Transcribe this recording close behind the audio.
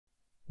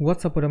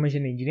What's up,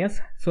 automation engineers?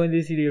 So in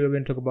this video we're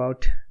going to talk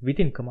about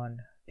within command.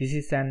 This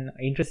is an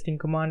interesting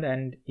command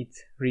and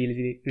it's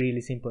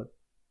really simple.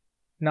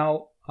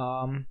 Now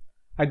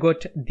I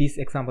got this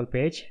example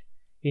page.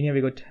 In here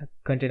we got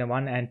container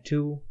 1 and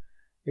 2.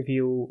 If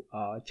you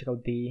check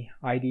out the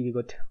ID, we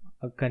got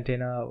a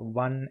container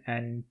 1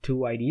 and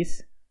 2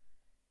 IDs.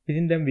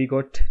 Within them we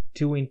got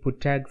 2 input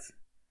tags.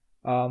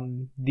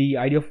 The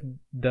ID of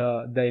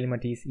the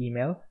element is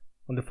email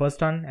on the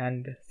first one,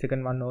 and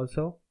second one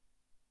also.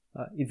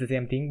 It's the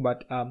same thing,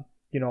 but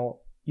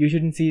you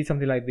shouldn't see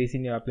something like this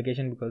in your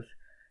application because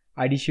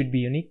ID should be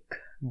unique,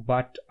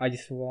 but I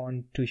just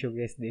want to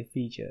showcase the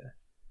feature.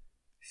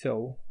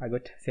 So I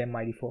got same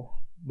ID for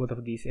both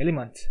of these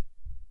elements.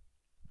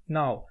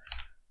 Now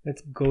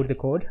let's go to the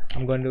code.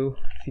 I'm going to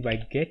see by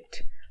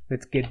get.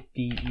 Let's get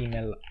the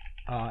email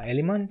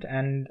element,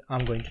 and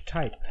I'm going to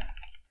type.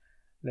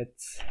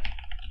 Let's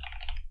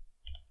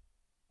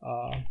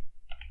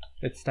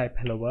type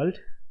hello world.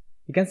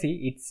 You can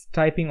see it's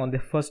typing on the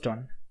first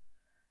one.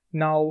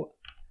 Now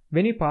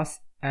when you pass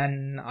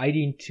an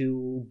ID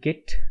into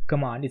get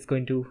command, it's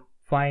going to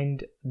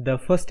find the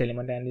first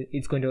element and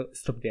it's going to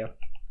stop there.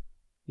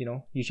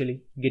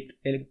 Usually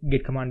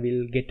get command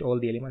will get all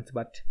the elements,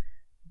 but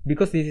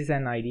because this is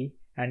an ID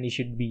and it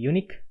should be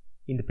unique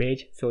in the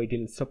page, so it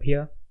will stop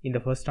here in the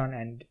first one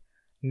and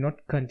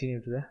not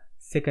continue to the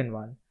second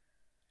one.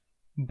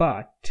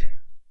 But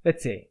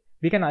let's say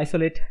we can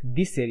isolate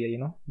this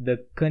area,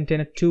 the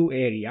container 2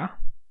 area,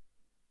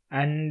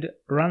 and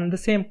run the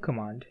same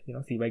command,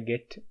 see by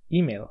get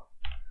email.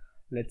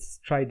 Let's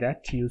try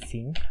that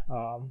using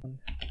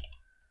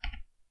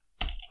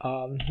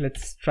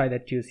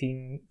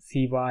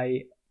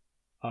cy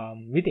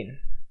within.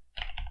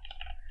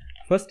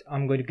 First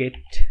I'm going to get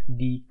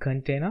the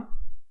container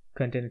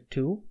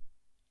 2.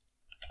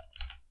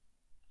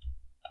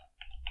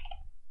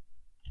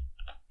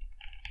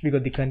 We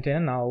got the container.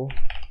 Now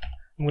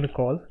I'm going to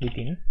call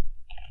within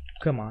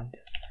command.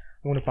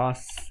 I'm going to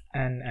pass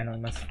an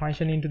anonymous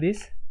function into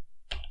this.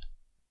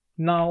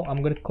 Now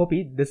I'm going to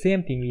copy the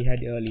same thing we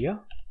had earlier.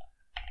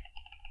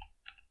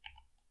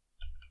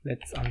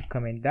 Let's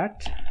uncomment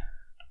that.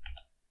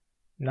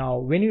 Now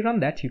when you run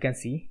that, you can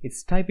see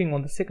it's typing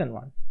on the second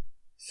one.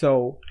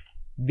 So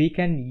we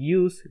can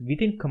use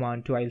within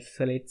command to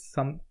isolate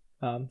some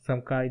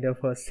kind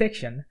of a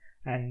section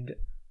and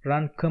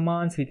run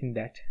commands within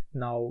that.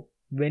 Now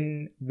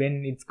when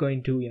it's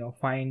going to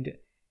find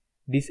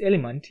this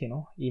element,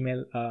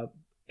 email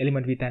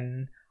element with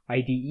an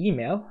ID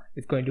email,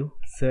 it's going to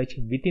search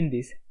within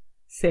this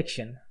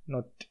section,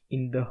 not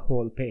in the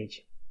whole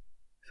page.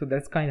 So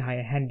that's kind of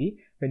handy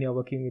when you're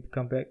working with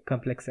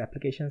complex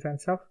applications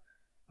and stuff,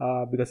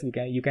 because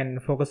you can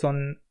focus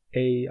on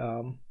a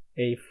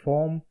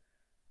form,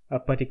 a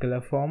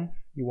particular form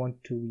you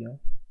want to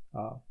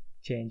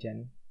change,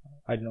 and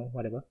I don't know,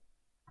 whatever.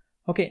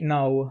 Okay,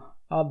 now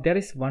there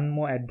is one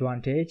more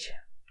advantage.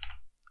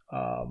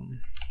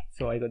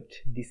 So I got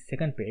this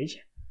second page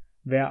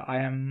where I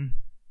am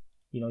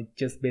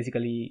just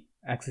basically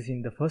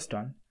accessing the first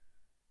one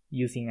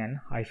using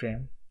an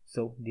iframe.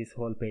 So this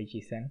whole page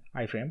is an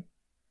iframe.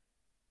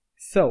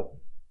 So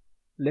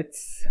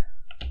let's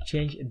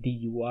change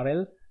the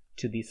URL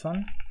to this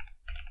one.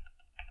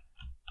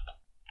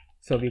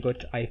 So we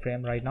got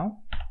iframe right now.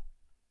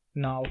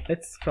 Now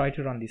let's try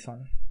to run this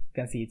one.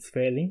 You can see it's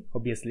failing,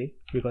 obviously,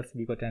 because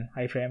we got an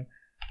iframe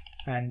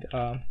and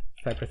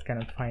Cypress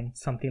cannot find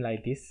something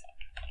like this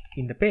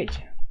in the page.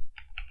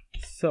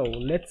 So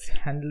let's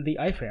handle the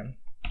iframe.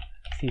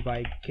 See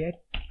by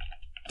get.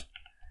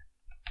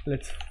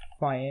 Let's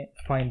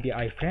find the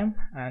iframe,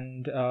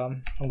 and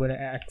I'm going to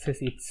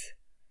access its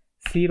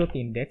 0th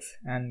index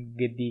and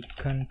get the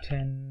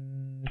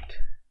content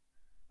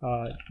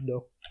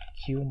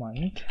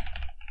document,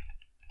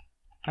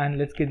 and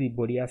let's get the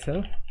body as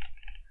well.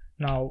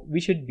 Now we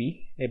should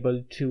be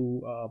able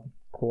to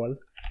call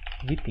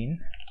within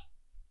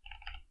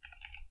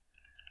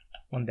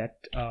on that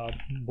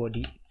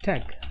body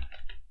tag.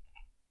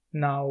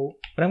 Now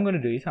what I'm going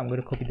to do is I'm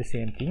going to copy the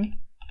same thing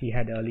we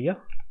had earlier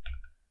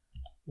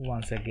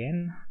once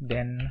again,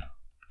 then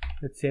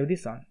let's save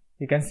this one.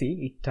 You can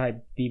see it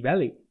typed the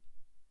value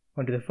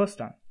onto the first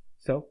one.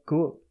 So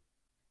cool.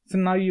 So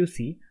now you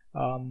see,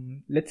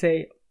 let's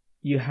say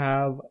you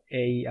have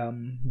a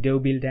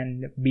dev build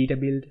and beta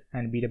build,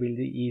 and beta build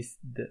is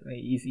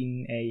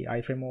in a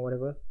iframe or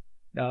whatever.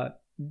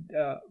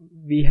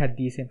 We had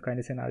the same kind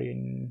of scenario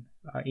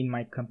in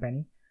my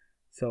company.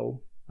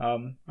 So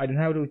I don't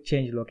have to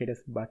change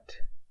locators, but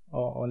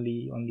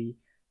only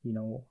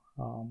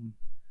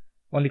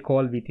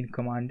call within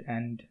command,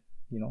 and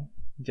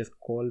just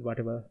call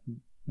whatever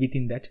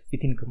within that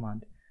within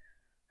command.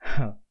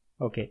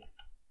 Okay,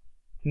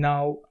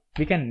 now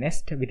we can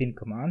nest within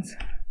commands.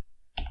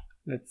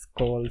 Let's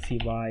call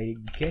cy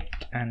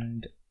get,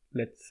 and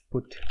let's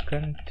put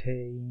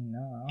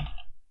container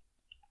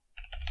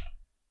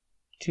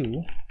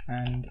 2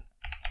 and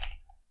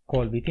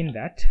call within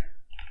that.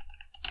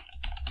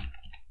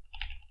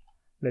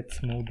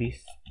 Let's move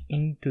this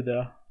into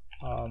the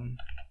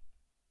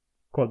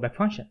callback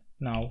function.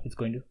 Now it's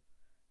going to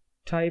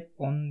type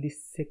on the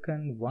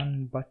second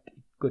one, but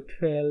it got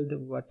failed.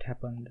 What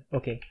happened?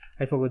 Okay,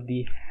 I forgot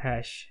the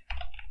hash.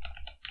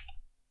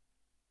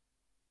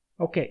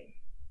 Okay,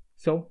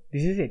 so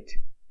this is it.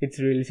 It's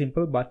really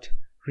simple but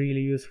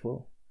really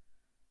useful.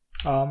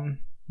 I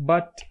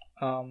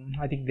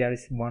think there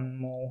is one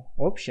more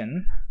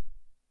option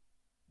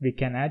we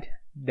can add,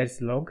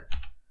 that's log.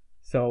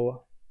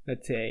 So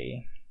let's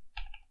say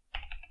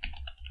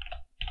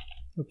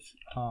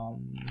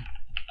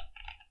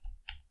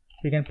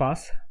we can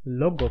pass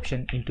log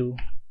option into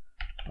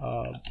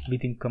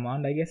within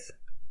command, I guess.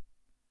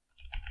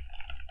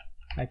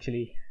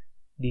 Actually,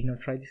 did not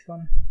try this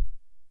one.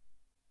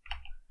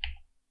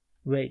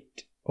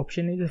 Wait,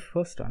 option is the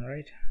first one,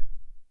 right?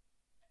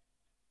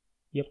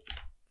 Yep,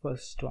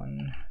 first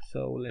one.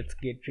 So let's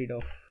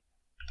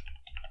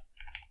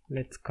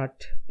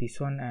cut this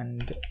one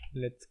and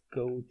let's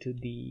go to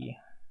the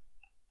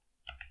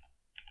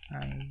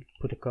and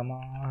put a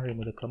comma,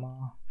 remove the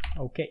comma.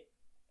 Okay,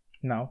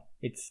 now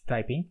it's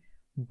typing,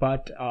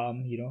 but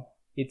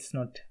it's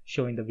not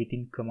showing the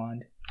within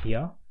command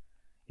here.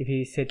 If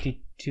we set it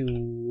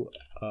to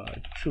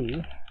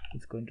true,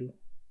 it's going to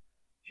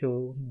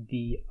show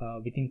the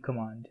within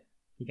command.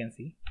 You can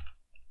see.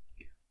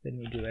 Let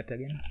me do that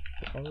again.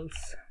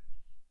 False.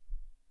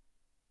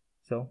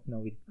 So no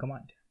within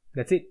command.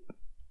 That's it.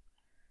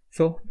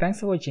 So thanks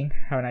for watching.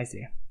 Have a nice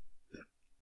day.